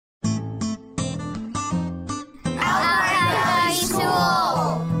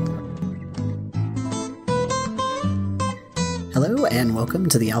Hello, and welcome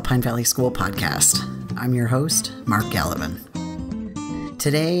to the Alpine Valley School Podcast. I'm your host, Mark Gallivan.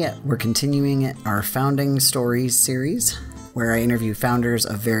 Today, we're continuing our Founding Stories series, where I interview founders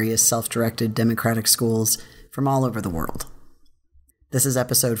of various self-directed democratic schools from all over the world. This is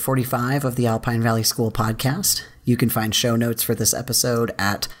episode 45 of the Alpine Valley School Podcast. You can find show notes for this episode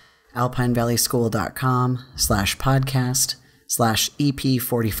at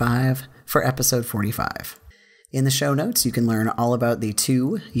alpinevalleyschool.com/podcast/EP45 for episode 45. In the show notes, you can learn all about the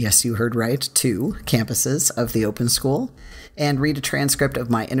two, yes, you heard right, two campuses of the Open School, and read a transcript of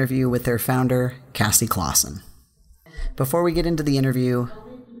my interview with their founder, Cassi Clausen. Before we get into the interview,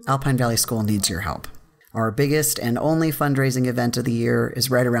 Alpine Valley School needs your help. Our biggest and only fundraising event of the year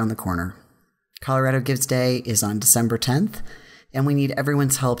is right around the corner. Colorado Gives Day is on December 10th, and we need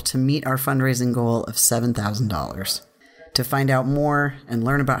everyone's help to meet our fundraising goal of $7,000. To find out more and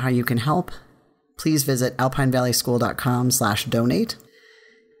learn about how you can help, please visit alpinevalleyschool.com/donate.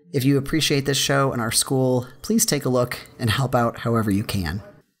 If you appreciate this show and our school, please take a look and help out however you can.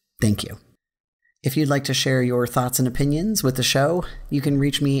 Thank you. If you'd like to share your thoughts and opinions with the show, you can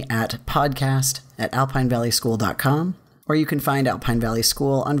reach me at podcast@alpinevalleyschool.com, or you can find Alpine Valley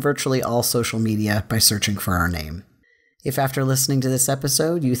School on virtually all social media by searching for our name. If after listening to this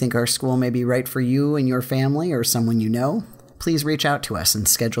episode you think our school may be right for you and your family or someone you know, please reach out to us and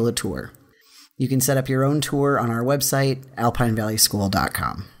schedule a tour. You can set up your own tour on our website,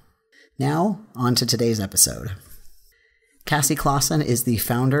 alpinevalleyschool.com. Now, on to today's episode. Cassi Clausen is the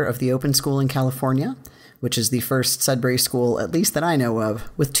founder of the Open School in California, which is the first Sudbury school, at least that I know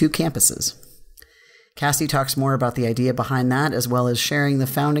of, with two campuses. Cassi talks more about the idea behind that, as well as sharing the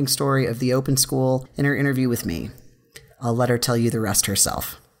founding story of the Open School in her interview with me. I'll let her tell you the rest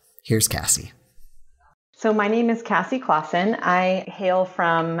herself. Here's Cassi. So my name is Cassi Clausen. I hail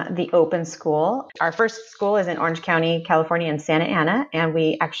from the Open School. Our first school is in Orange County, California in Santa Ana, and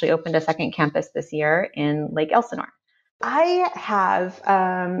we actually opened a second campus this year in Lake Elsinore. I have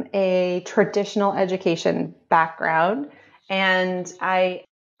a traditional education background, and I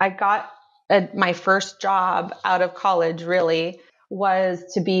got my first job out of college really was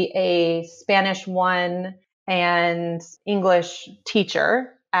to be a Spanish 1 and English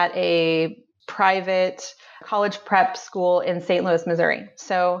teacher at a private college prep school in St. Louis, Missouri.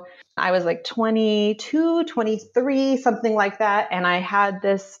 So I was like 22, 23, something like that. And I had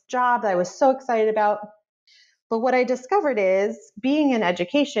this job that I was so excited about. But what I discovered is being in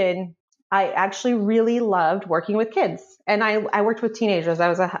education, I actually really loved working with kids. And I worked with teenagers. I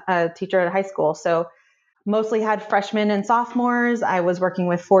was a teacher at a high school. So mostly had freshmen and sophomores. I was working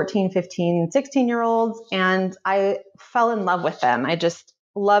with 14, 15, 16-year-olds, and I fell in love with them. I just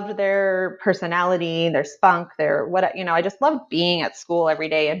loved their personality, their spunk, I just loved being at school every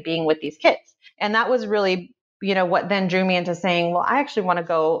day and being with these kids. And that was really, what then drew me into saying, well, I actually want to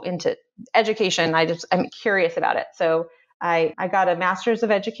go into education. I'm curious about it. So I got a master's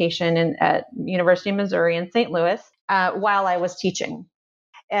of education at University of Missouri in St. Louis while I was teaching.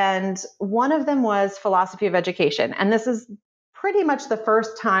 And one of them was philosophy of education. And this is pretty much the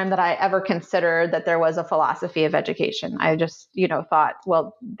first time that I ever considered that there was a philosophy of education. I just, thought,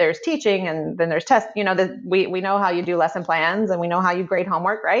 well, there's teaching and then there's tests, we know how you do lesson plans and we know how you grade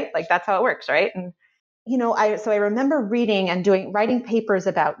homework, right? Like that's how it works, right? And, I remember reading and writing papers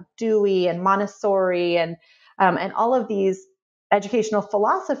about Dewey and Montessori and all of these educational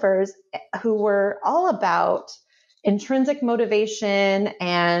philosophers who were all about intrinsic motivation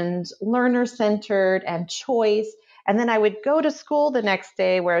and learner-centered and choice. And then I would go to school the next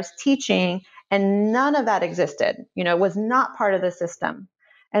day where I was teaching and none of that existed, was not part of the system.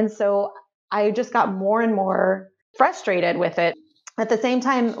 And so I just got more and more frustrated with it. At the same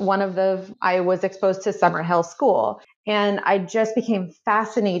time, I was exposed to Summerhill School, and I just became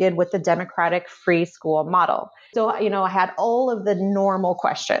fascinated with the democratic free school model. So, I had all of the normal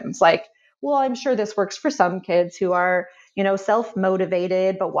questions like, well, I'm sure this works for some kids who are,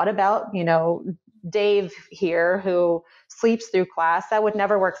 self-motivated, but what about, Dave here who sleeps through class? That would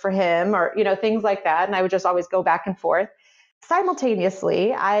never work for him, or, things like that. And I would just always go back and forth.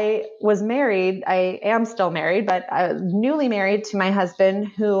 Simultaneously, I was married. I am still married, but newly married to my husband,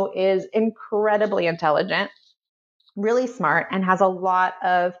 who is incredibly intelligent, really smart, and has a lot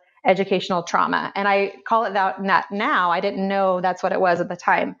of educational trauma. And I call it that now. I didn't know that's what it was at the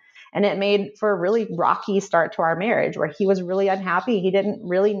time. And it made for a really rocky start to our marriage where he was really unhappy. He didn't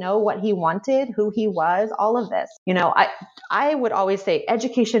really know what he wanted, who he was, all of this. I would always say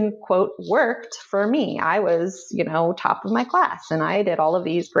education, quote, worked for me. I was, top of my class and I did all of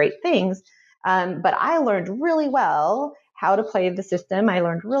these great things. But I learned really well how to play the system. I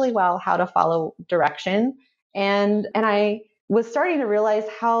learned really well how to follow direction. And I was starting to realize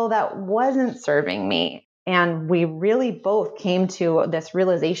how that wasn't serving me. And we really both came to this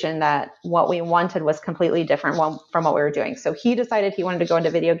realization that what we wanted was completely different from what we were doing. So he decided he wanted to go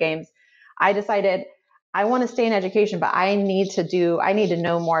into video games. I decided I want to stay in education, but I need to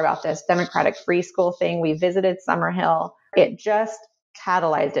know more about this democratic free school thing. We visited Summerhill. It just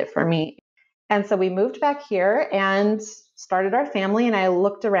catalyzed it for me. And so we moved back here and started our family. And I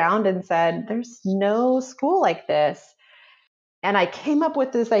looked around and said, there's no school like this. And I came up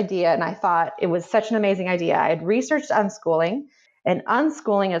with this idea, and I thought it was such an amazing idea. I had researched unschooling, and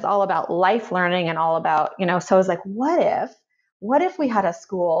unschooling is all about life learning and all about, so I was like, what if we had a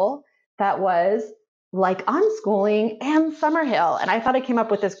school that was like unschooling and Summerhill? And I thought I came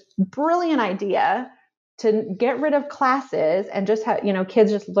up with this brilliant idea to get rid of classes and just have,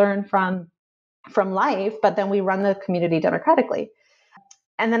 kids just learn from life, but then we run the community democratically.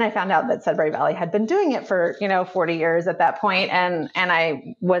 And then I found out that Sudbury Valley had been doing it for, 40 years at that point, and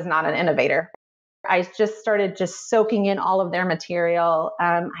I was not an innovator. I just started soaking in all of their material.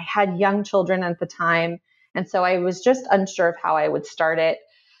 I had young children at the time, and so I was just unsure of how I would start it.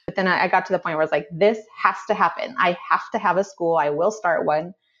 But then I got to the point where I was like, this has to happen. I have to have a school. I will start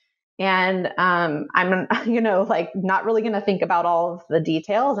one. And I'm, not really going to think about all of the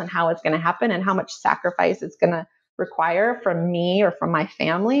details and how it's going to happen and how much sacrifice it's going to require from me or from my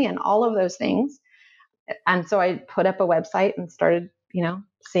family and all of those things. And so I put up a website and started,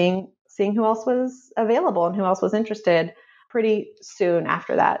 seeing who else was available and who else was interested. Pretty soon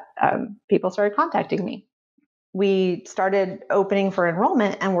after that, people started contacting me. We started opening for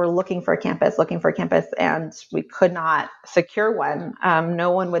enrollment and we're looking for a campus, and we could not secure one.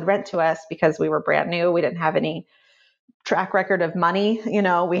 No one would rent to us because we were brand new. We didn't have any track record of money.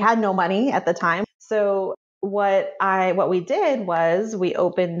 We had no money at the time. So what we did was we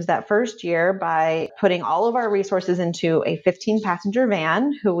opened that first year by putting all of our resources into a 15-passenger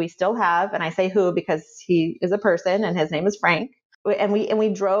van, who we still have. And I say who because he is a person and his name is Frank. And we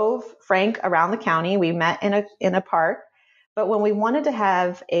drove Frank around the county. We met in a park. But when we wanted to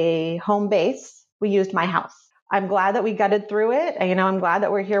have a home base, we used my house. I'm glad that we gutted through it. I'm glad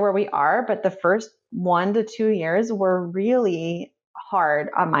that we're here where we are. But the first 1 to 2 years were really hard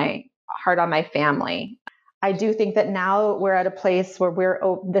on my family. I do think that now we're at a place where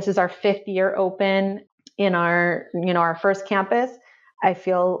this is our 5th year open in our first campus. I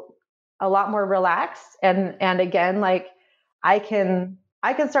feel a lot more relaxed. And again, like I can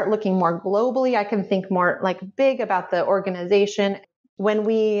start looking more globally. I can think more like big about the organization. When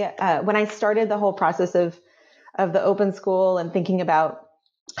I started the whole process of the open school and thinking about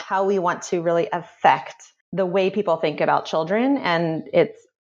how we want to really affect the way people think about children, and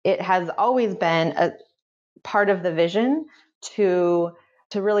it has always been a part of the vision to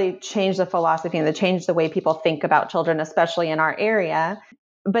really change the philosophy and to change the way people think about children, especially in our area.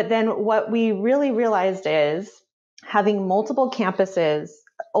 But then what we really realized is having multiple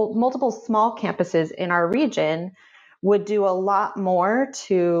small campuses in our region would do a lot more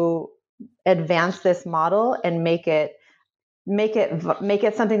to advance this model and make it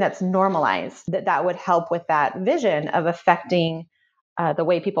something that's normalized, that would help with that vision of affecting the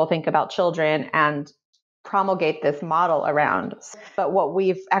way people think about children and promulgate this model around. But what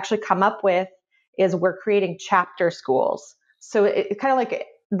we've actually come up with is we're creating chapter schools. So it's kind of like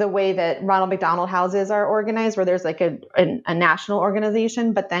the way that Ronald McDonald houses are organized, where there's like a national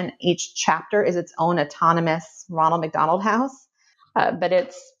organization, but then each chapter is its own autonomous Ronald McDonald house. But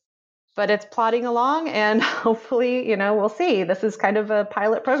it's plodding along, and hopefully, we'll see. This is kind of a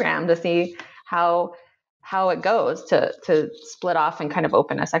pilot program to see how it goes to split off and kind of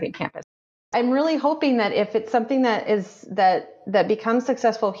open a second campus. I'm really hoping that if it's something that becomes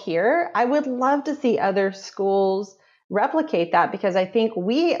successful here, I would love to see other schools replicate that, because I think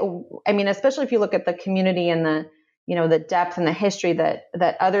especially if you look at the community and the depth and the history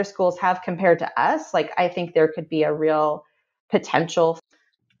that other schools have compared to us, like I think there could be a real potential.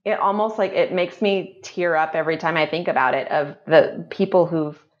 It almost like it makes me tear up every time I think about it, of the people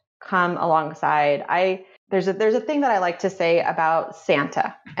who've come alongside. There's a thing that I like to say about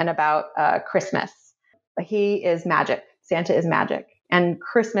Santa and about Christmas. He is magic. Santa is magic, and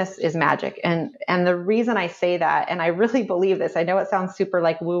Christmas is magic. And the reason I say that, and I really believe this, I know it sounds super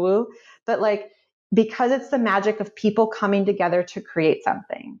like woo woo, but like, because it's the magic of people coming together to create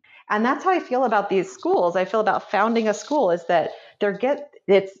something. And that's how I feel about these schools. I feel about founding a school is that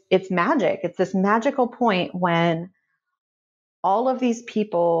it's magic. It's this magical point when all of these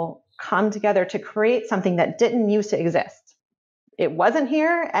people come together to create something that didn't used to exist. It wasn't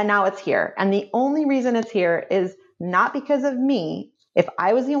here, and now it's here. And the only reason it's here is not because of me, If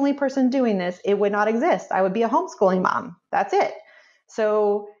I was the only person doing this, it would not exist. I would be a homeschooling mom. That's it.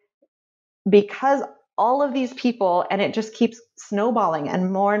 So because all of these people, and it just keeps snowballing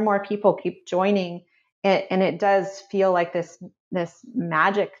and more people keep joining it, and it does feel like this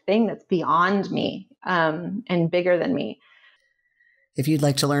magic thing that's beyond me, and bigger than me. If you'd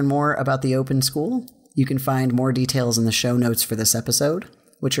like to learn more about the Open School, you can find more details in the show notes for this episode,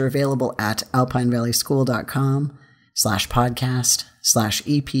 which are available at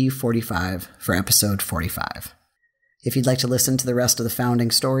alpinevalley.school.com/podcast/EP45 for episode 45. If you'd like to listen to the rest of the Founding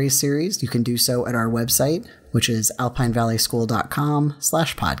Stories series, you can do so at our website, which is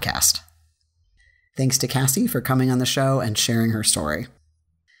alpinevalley.school.com/podcast. Thanks to Cassi for coming on the show and sharing her story.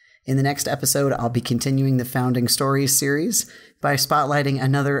 In the next episode, I'll be continuing the Founding Stories series by spotlighting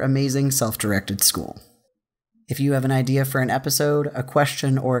another amazing self-directed school. If you have an idea for an episode, a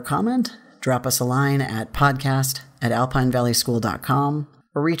question, or a comment, drop us a line at podcast@alpinevalley.school.com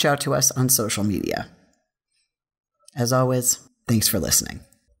or reach out to us on social media. As always, thanks for listening.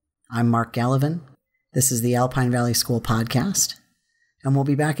 I'm Mark Gallivan. This is the Alpine Valley School Podcast, and we'll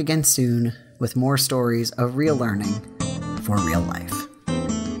be back again soon with more stories of real learning for real life.